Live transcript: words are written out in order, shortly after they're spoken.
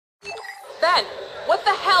Ben, what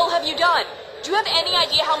the hell have you done? Do you have any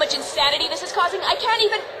idea how much insanity this is causing? I can't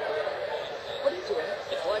even... What are you doing?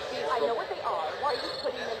 I know what they are. Why are you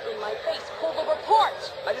putting them in my face? Pull the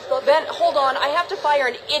report! I just thought... Ben, hold on. I have to fire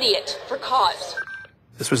an idiot for cause.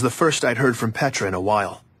 This was the first I'd heard from Petra in a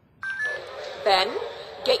while. Ben,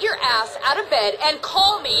 get your ass out of bed and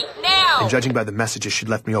call me now! And judging by the messages she'd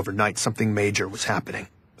left me overnight, something major was happening.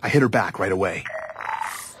 I hit her back right away.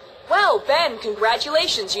 Well, Ben,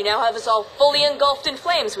 congratulations. You now have us all fully engulfed in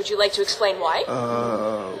flames. Would you like to explain why?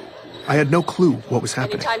 I had no clue what was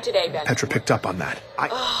happening. Anytime today, Ben. Petra picked up on that.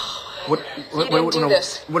 You didn't do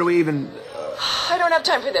this. What do we even... I don't have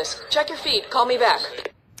time for this. Check your feed. Call me back.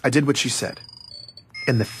 I did what she said.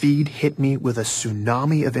 And the feed hit me with a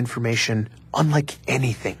tsunami of information unlike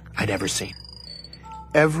anything I'd ever seen.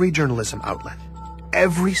 Every journalism outlet,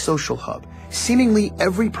 every social hub, seemingly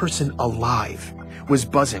every person alive was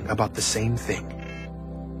buzzing about the same thing.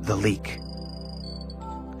 The leak.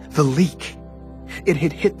 The leak. It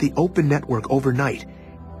had hit the open network overnight,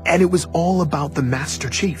 and it was all about the Master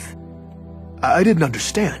Chief. I didn't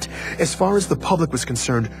understand. As far as the public was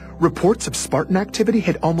concerned, reports of Spartan activity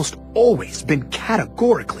had almost always been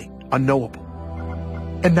categorically unknowable.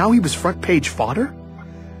 And now he was front-page fodder?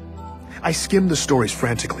 I skimmed the stories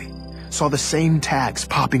frantically, saw the same tags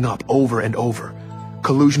popping up over and over.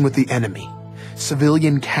 Collusion with the enemy,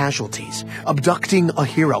 civilian casualties, abducting a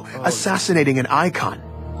hero, assassinating an icon.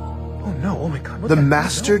 Oh no, oh my God. The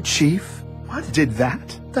Master Chief What? did that?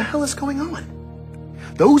 What the hell is going on?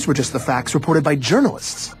 Those were just the facts reported by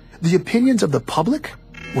journalists. The opinions of the public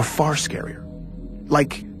were far scarier.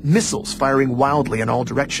 Like missiles firing wildly in all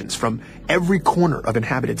directions from every corner of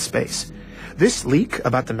inhabited space. This leak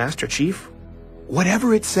about the Master Chief,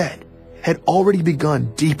 whatever it said, had already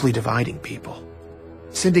begun deeply dividing people,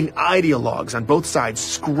 sending ideologues on both sides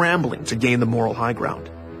scrambling to gain the moral high ground.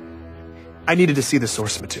 I needed to see the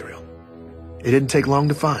source material. It didn't take long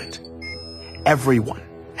to find. Everyone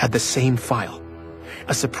had the same file,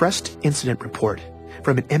 a suppressed incident report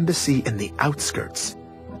from an embassy in the outskirts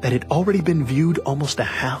that had already been viewed almost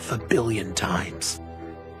 500 million times.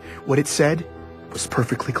 What it said was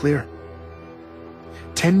perfectly clear.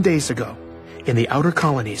 10 days ago, in the outer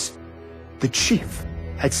colonies, the chief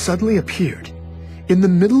had suddenly appeared in the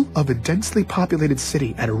middle of a densely populated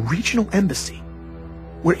city at a regional embassy,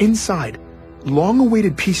 where inside,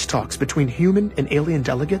 long-awaited peace talks between human and alien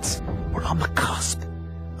delegates were on the cusp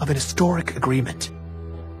of an historic agreement.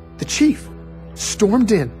 The chief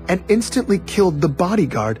stormed in and instantly killed the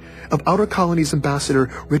bodyguard of Outer Colonies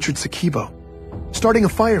Ambassador Richard Sakibo, starting a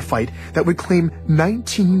firefight that would claim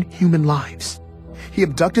 19 human lives. He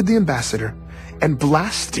abducted the ambassador and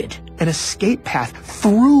blasted an escape path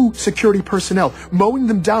through security personnel, mowing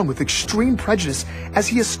them down with extreme prejudice as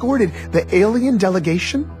he escorted the alien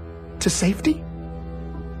delegation to safety.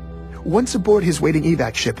 Once aboard his waiting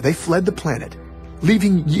evac ship, they fled the planet,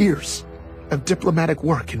 leaving years of diplomatic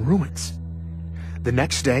work in ruins. The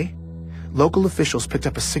next day, local officials picked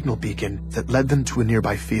up a signal beacon that led them to a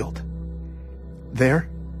nearby field. There,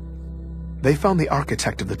 they found the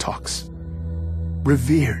architect of the talks,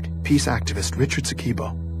 revered peace activist Richard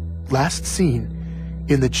Sakibo, last seen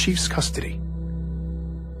in the chief's custody,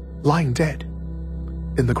 lying dead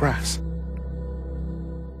in the grass.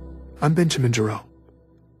 I'm Benjamin Giroux,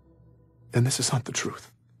 and this is Hunt the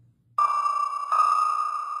Truth.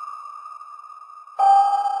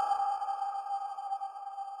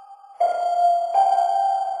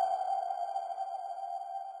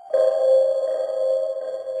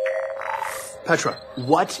 Petra,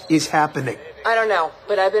 what is happening? I don't know,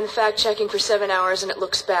 but I've been fact-checking for 7 hours and it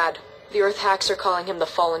looks bad. The Earth hacks are calling him the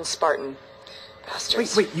Fallen Spartan.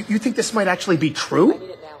 Bastards. Wait, you think this might actually be I true?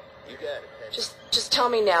 need it now. You got it. Just tell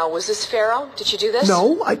me now, was this FERO? Did you do this?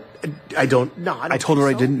 No, I don't. No, I told her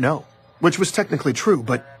I didn't know, which was technically true,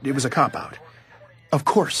 but it was a cop-out. Of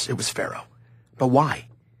course it was FERO. But why?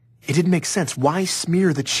 It didn't make sense. Why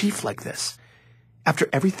smear the chief like this? After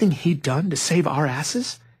everything he'd done to save our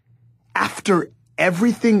asses? After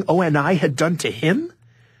everything ONI had done to him?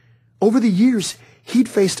 Over the years, he'd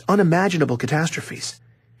faced unimaginable catastrophes.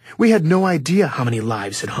 We had no idea how many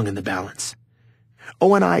lives had hung in the balance.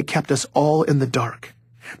 ONI kept us all in the dark.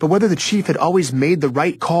 But whether the chief had always made the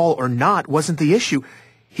right call or not wasn't the issue.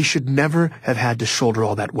 He should never have had to shoulder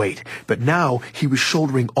all that weight. But now he was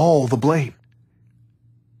shouldering all the blame.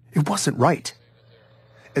 It wasn't right.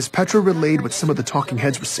 As Petra relayed what some of the talking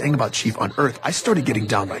heads were saying about Chief on Earth, I started getting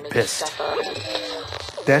downright pissed.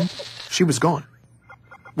 Then, she was gone.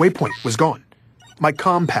 Waypoint was gone. My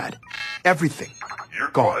comm pad. Everything. Your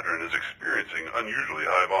gone. quadrant is experiencing unusually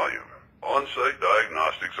high volume. On-site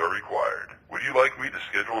diagnostics are required. Would you like me to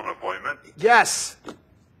schedule an appointment? Yes.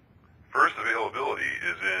 First availability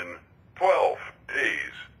is in 12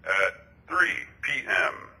 days at 3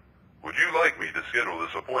 p.m. Would you like me to schedule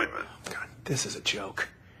this appointment? God, this is a joke.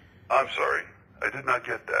 I'm sorry, I did not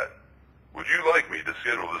get that. Would you like me to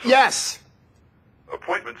schedule this? Yes.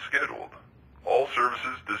 Appointment scheduled. All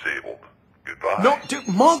services disabled. Goodbye. No, dude,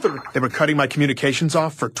 mother! They were cutting my communications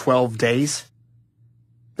off for 12 days?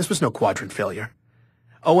 This was no quadrant failure.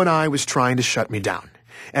 O&I was trying to shut me down.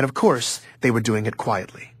 And of course, they were doing it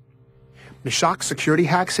quietly. Meshach's security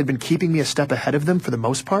hacks had been keeping me a step ahead of them for the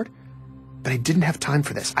most part, but I didn't have time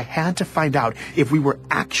for this. I had to find out if we were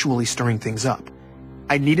actually stirring things up.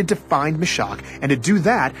 I needed to find Meshach, and to do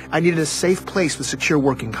that, I needed a safe place with secure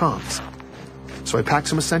working comms. So I packed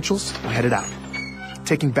some essentials and headed out,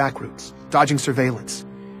 taking back routes, dodging surveillance.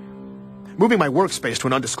 Moving my workspace to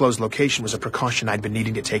an undisclosed location was a precaution I'd been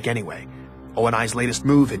needing to take anyway. O&I's latest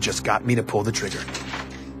move had just got me to pull the trigger.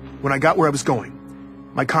 When I got where I was going,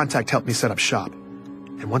 my contact helped me set up shop.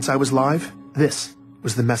 And once I was live, this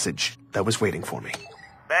was the message that was waiting for me.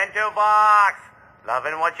 Bento box!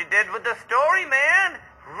 Loving what you did with the story, man!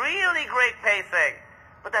 Really great pacing!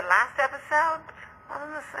 But that last episode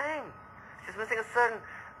wasn't the same. It's just missing a certain,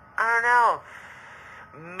 I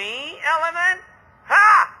don't know, me element?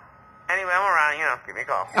 Ha! Anyway, I'm around, give me a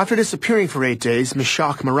call. After disappearing for 8 days,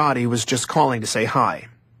 Meshach Maradi was just calling to say hi.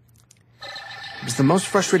 He was the most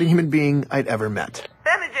frustrating human being I'd ever met.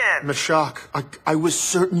 Benjamin! Meshach, I was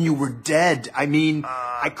certain you were dead. I mean,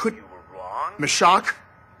 I could... You were wrong? Meshach?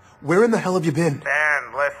 Where in the hell have you been?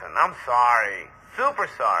 Ben, listen, I'm sorry. Super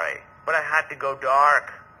sorry. But I had to go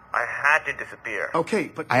dark. I had to disappear.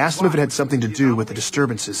 Okay, but I asked him if it had something to do with the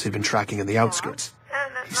disturbances he'd been tracking in the outskirts.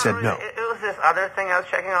 He said no. It was this other thing I was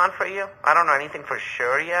checking on for you. I don't know anything for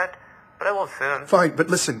sure yet, but I will soon. Fine, but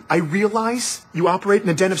listen, I realize you operate in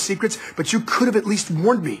a den of secrets, but you could have at least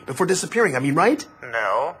warned me before disappearing. I mean, right?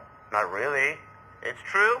 No, not really. It's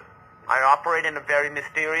true. I operate in a very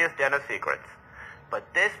mysterious den of secrets.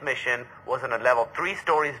 But this mission was on a level 3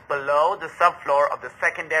 stories below the subfloor of the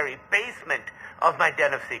secondary basement of my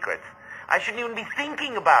den of secrets. I shouldn't even be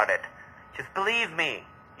thinking about it. Just believe me,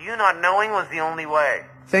 you not knowing was the only way.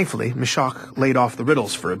 Thankfully, Meshach laid off the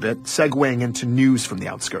riddles for a bit, segueing into news from the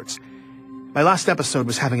outskirts. My last episode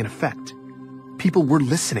was having an effect. People were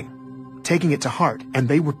listening, taking it to heart, and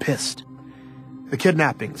they were pissed. The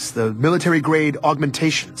kidnappings, the military-grade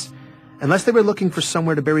augmentations, unless they were looking for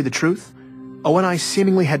somewhere to bury the truth, O&I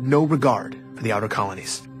seemingly had no regard for the outer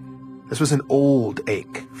colonies. This was an old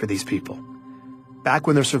ache for these people. Back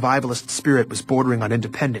when their survivalist spirit was bordering on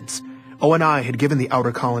independence, O&I had given the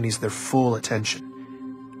outer colonies their full attention.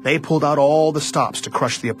 They pulled out all the stops to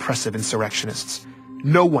crush the oppressive insurrectionists.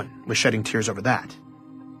 No one was shedding tears over that.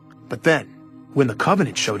 But then, when the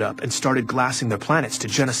Covenant showed up and started glassing their planets to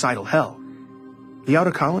genocidal hell, the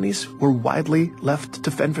outer colonies were widely left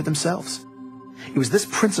to fend for themselves. It was this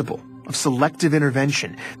principle of selective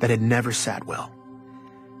intervention that had never sat well.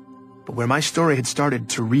 But where my story had started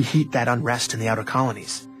to reheat that unrest in the outer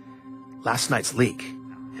colonies, last night's leak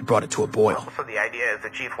had brought it to a boil. So the idea is the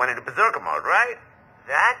chief went into berserker mode, right?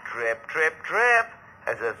 That drip, drip, drip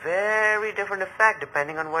has a very different effect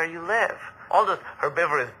depending on where you live. All those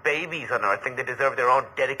herbivorous babies on Earth think they deserve their own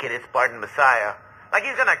dedicated Spartan messiah. Like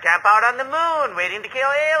he's gonna camp out on the moon, waiting to kill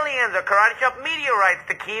aliens or karate chop meteorites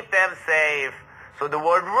to keep them safe. So the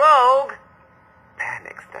word rogue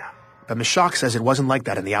panics them. But Meshach says it wasn't like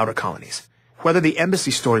that in the outer colonies. Whether the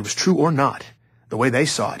embassy story was true or not, the way they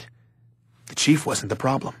saw it, the chief wasn't the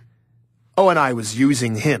problem. O&I was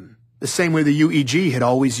using him the same way the UEG had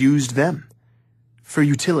always used them. For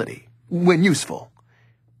utility, when useful,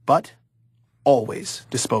 but always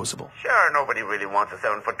disposable. Sure, nobody really wants a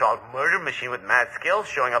 7-foot-tall murder machine with mad skills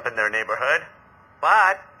showing up in their neighborhood.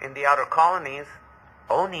 But in the outer colonies,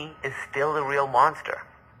 Oni is still the real monster.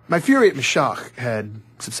 My fury at Meshach had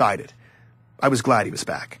subsided. I was glad he was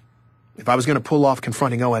back. If I was going to pull off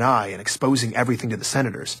confronting O&I and exposing everything to the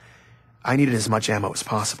senators, I needed as much ammo as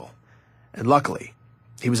possible. And luckily,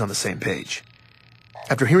 he was on the same page.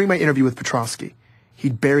 After hearing my interview with Petrovsky,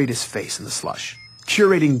 he'd buried his face in the slush,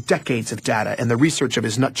 curating decades of data and the research of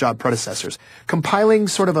his nutjob predecessors, compiling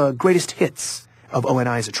sort of a greatest hits of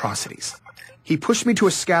O&I's atrocities. He pushed me to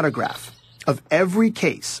a scattergraph of every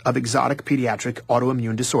case of exotic pediatric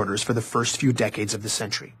autoimmune disorders for the first few decades of the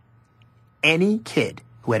century. Any kid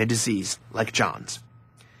who had a disease like John's.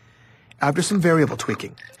 After some variable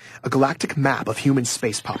tweaking, a galactic map of human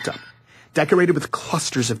space popped up, decorated with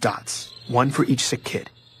clusters of dots, one for each sick kid.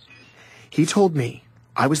 He told me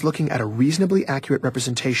I was looking at a reasonably accurate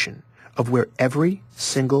representation of where every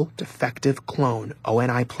single defective clone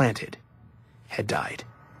O&I planted had died.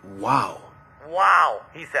 Wow. Wow,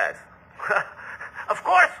 he says. Of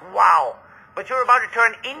course, wow. But you're about to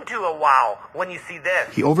turn into a wow when you see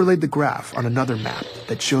this. He overlaid the graph on another map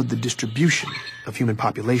that showed the distribution of human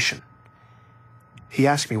population. He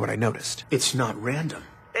asked me what I noticed. It's not random.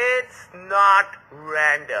 It's not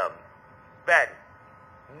random. Ben,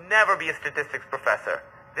 never be a statistics professor.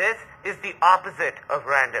 This is the opposite of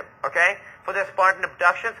random, okay? For their Spartan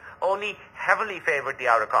abductions, only heavily favored the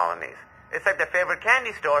outer colonies. It's like their favorite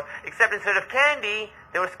candy store, except instead of candy,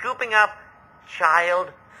 they were scooping up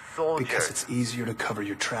child soldiers. Because it's easier to cover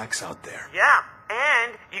your tracks out there. Yeah,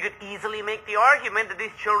 and you could easily make the argument that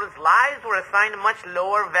these children's lives were assigned a much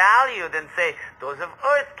lower value than, say, those of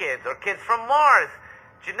Earth kids or kids from Mars.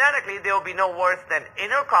 Genetically, they will be no worse than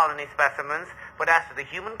inner colony specimens, but as to the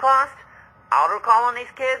human cost, outer colonies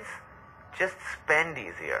kids just spend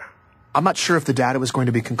easier. I'm not sure if the data was going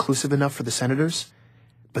to be conclusive enough for the senators,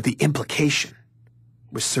 but the implication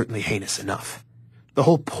was certainly heinous enough. The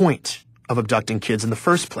whole point of abducting kids in the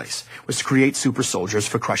first place was to create super soldiers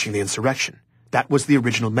for crushing the insurrection. That was the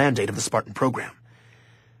original mandate of the Spartan program.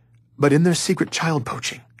 But in their secret child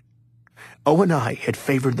poaching, O&I had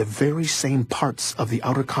favored the very same parts of the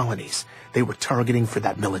outer colonies they were targeting for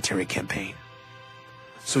that military campaign.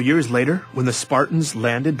 So years later, when the Spartans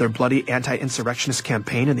landed their bloody anti-insurrectionist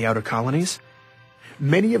campaign in the outer colonies,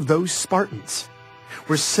 many of those Spartans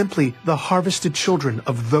were simply the harvested children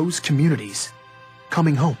of those communities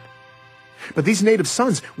coming home. But these native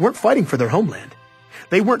sons weren't fighting for their homeland.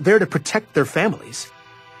 They weren't there to protect their families.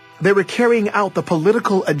 They were carrying out the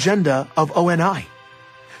political agenda of O&I,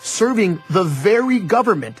 serving the very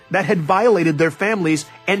government that had violated their families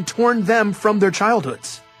and torn them from their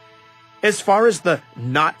childhoods. As far as the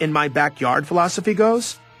not-in-my-backyard philosophy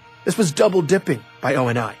goes, this was double-dipping by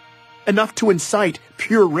O&I, enough to incite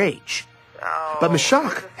pure rage. But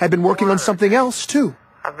Meshach had been working on something else, too.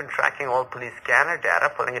 I've been tracking old police scanner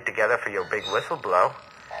data, putting it together for your big whistleblow.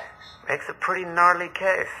 Makes a pretty gnarly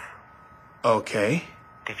case. Okay.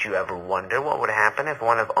 Did you ever wonder what would happen if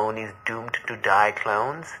one of Oni's doomed-to-die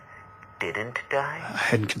clones didn't die? I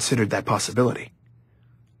hadn't considered that possibility.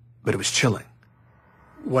 But it was chilling.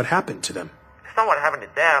 What happened to them? It's not what happened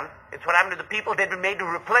to them. It's what happened to the people they'd been made to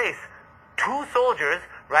replace. 2 soldiers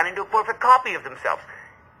ran into a perfect copy of themselves.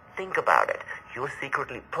 Think about it. You're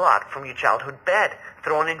secretly plucked from your childhood bed,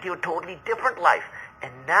 thrown into a totally different life.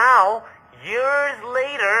 And now, years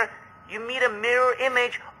later, you meet a mirror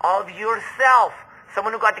image of yourself.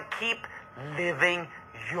 Someone who got to keep living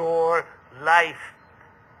your life.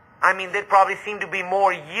 I mean, they'd probably seem to be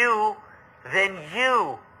more you than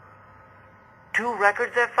you. 2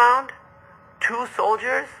 records I found, 2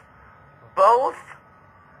 soldiers, both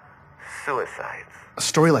suicides. A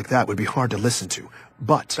story like that would be hard to listen to,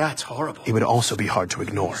 but That's horrible. it would also be hard to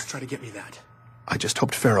ignore. Just try to get me that. I just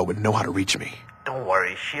hoped FERO would know how to reach me. Don't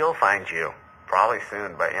worry, she'll find you. Probably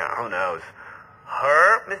soon, but who knows.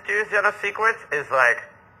 Her mysterious den of secrets is like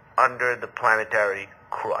under the planetary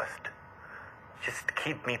crust. Just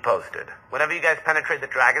keep me posted. Whenever you guys penetrate the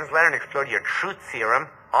Dragon's Lair and explode your truth serum,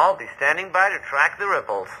 I'll be standing by to track the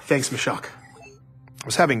ripples. Thanks, Meshach. I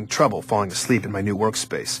was having trouble falling asleep in my new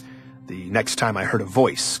workspace the next time I heard a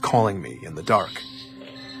voice calling me in the dark.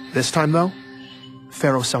 This time, though,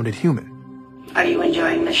 FERO sounded human. Are you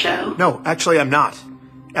enjoying the show? No, actually, I'm not.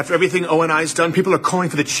 After everything O&I's done, people are calling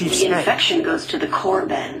for the chief's The head. infection goes to the core,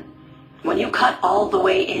 Ben. When you cut all the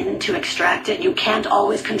way in to extract it, you can't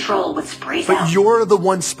always control what sprays out. But you're the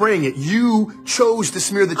one spraying it. You chose to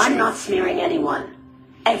smear the chief. I'm not smearing anyone.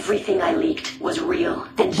 Everything I leaked was real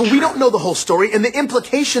and But we don't know the whole story, and the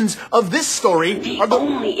implications of this story The are the...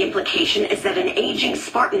 only implication is that an aging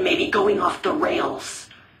Spartan may be going off the rails.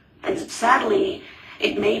 And sadly,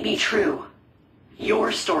 it may be true.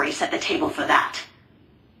 Your story set the table for that.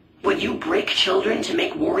 When you break children to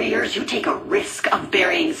make warriors, you take a risk of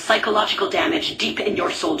burying psychological damage deep in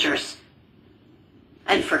your soldiers.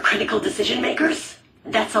 And for critical decision makers,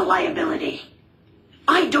 that's a liability.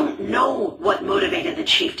 I don't know what motivated the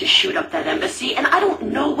chief to shoot up that embassy, and I don't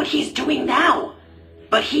know what he's doing now.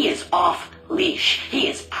 But he is off leash. He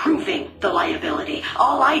is proving the liability.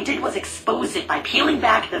 All I did was expose it by peeling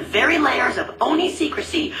back the very layers of Oni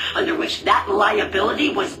secrecy under which that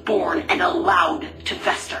liability was born and allowed to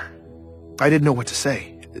fester. I didn't know what to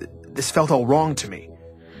say. This felt all wrong to me.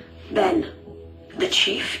 Ben, the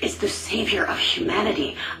chief is the savior of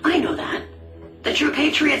humanity. I know that. The true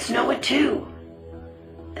patriots know it too.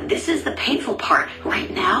 This is the painful part. Right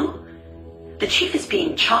now, the chief is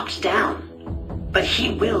being chopped down, but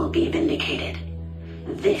he will be vindicated.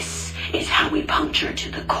 This is how we puncture to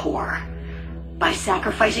the core. By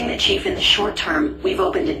sacrificing the chief in the short term, we've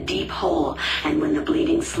opened a deep hole, and when the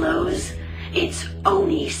bleeding slows, it's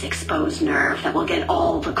Oni's exposed nerve that will get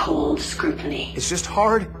all the cold scrutiny. It's just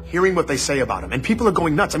hard hearing what they say about him, and people are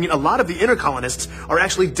going nuts. I mean, a lot of the inner colonists are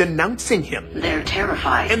actually denouncing him. They're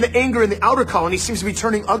terrified. And the anger in the outer colony seems to be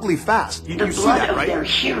turning ugly fast. The you see blood that, of right? their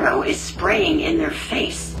hero is spraying in their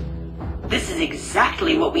face. This is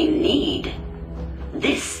exactly what we need.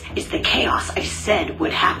 This is the chaos I said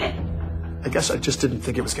would happen. I guess I just didn't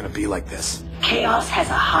think it was going to be like this. Chaos has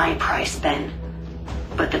a high price, Ben.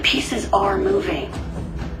 But the pieces are moving.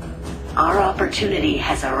 Our opportunity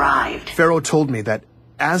has arrived. FERO told me that,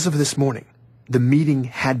 as of this morning, the meeting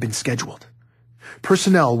had been scheduled.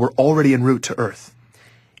 Personnel were already en route to Earth.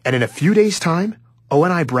 And in a few days' time,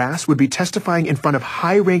 ONI brass would be testifying in front of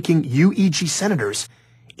high-ranking UEG senators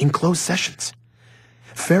in closed sessions.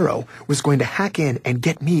 FERO was going to hack in and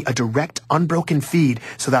get me a direct, unbroken feed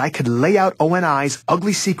so that I could lay out ONI's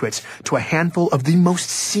ugly secrets to a handful of the most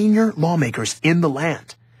senior lawmakers in the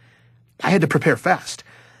land. I had to prepare fast.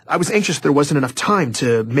 I was anxious there wasn't enough time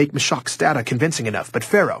to make Meshach's data convincing enough, but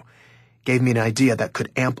FERO gave me an idea that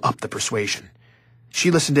could amp up the persuasion.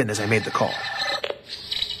 She listened in as I made the call.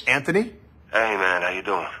 Anthony? Hey, man, how you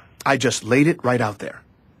doing? I just laid it right out there.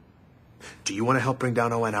 Do you want to help bring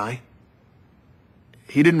down ONI?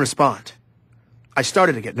 He didn't respond. I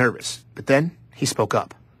started to get nervous, but then he spoke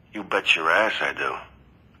up. You bet your ass I do.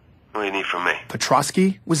 What do you need from me?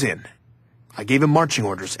 Petrosky was in. I gave him marching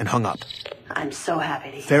orders and hung up. I'm so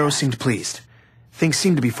happy to hear FERO that. seemed pleased. Things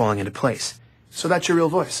seemed to be falling into place. So that's your real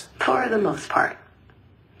voice? For the most part.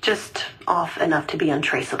 Just off enough to be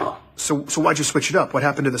untraceable. So why'd you switch it up? What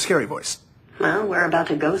happened to the scary voice? Well, we're about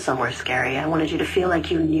to go somewhere scary. I wanted you to feel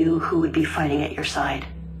like you knew who would be fighting at your side.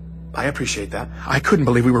 I appreciate that. I couldn't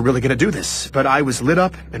believe we were really going to do this, but I was lit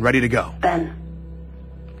up and ready to go. Ben,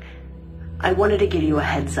 I wanted to give you a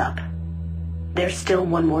heads up. There's still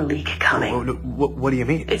one more leak coming. What do you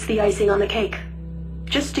mean? It's the icing on the cake.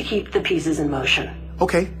 Just to keep the pieces in motion.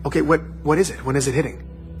 Okay, what is it? When is it hitting?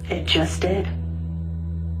 It just did.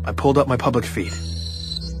 I pulled up my public feed.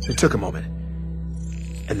 It took a moment.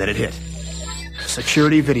 And then it hit. A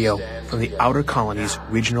security video from the Outer Colony's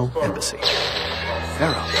regional embassy.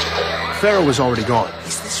 FERO was already gone.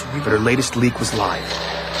 Is this real? But her latest leak was live.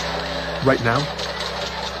 Right now,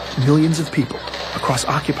 millions of people across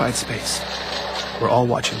occupied space were all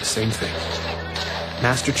watching the same thing.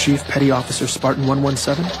 Master Chief Petty Officer Spartan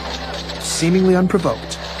 117, seemingly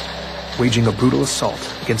unprovoked, waging a brutal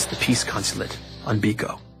assault against the peace consulate on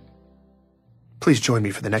Biko. Please join me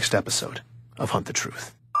for the next episode of Hunt the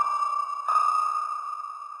Truth.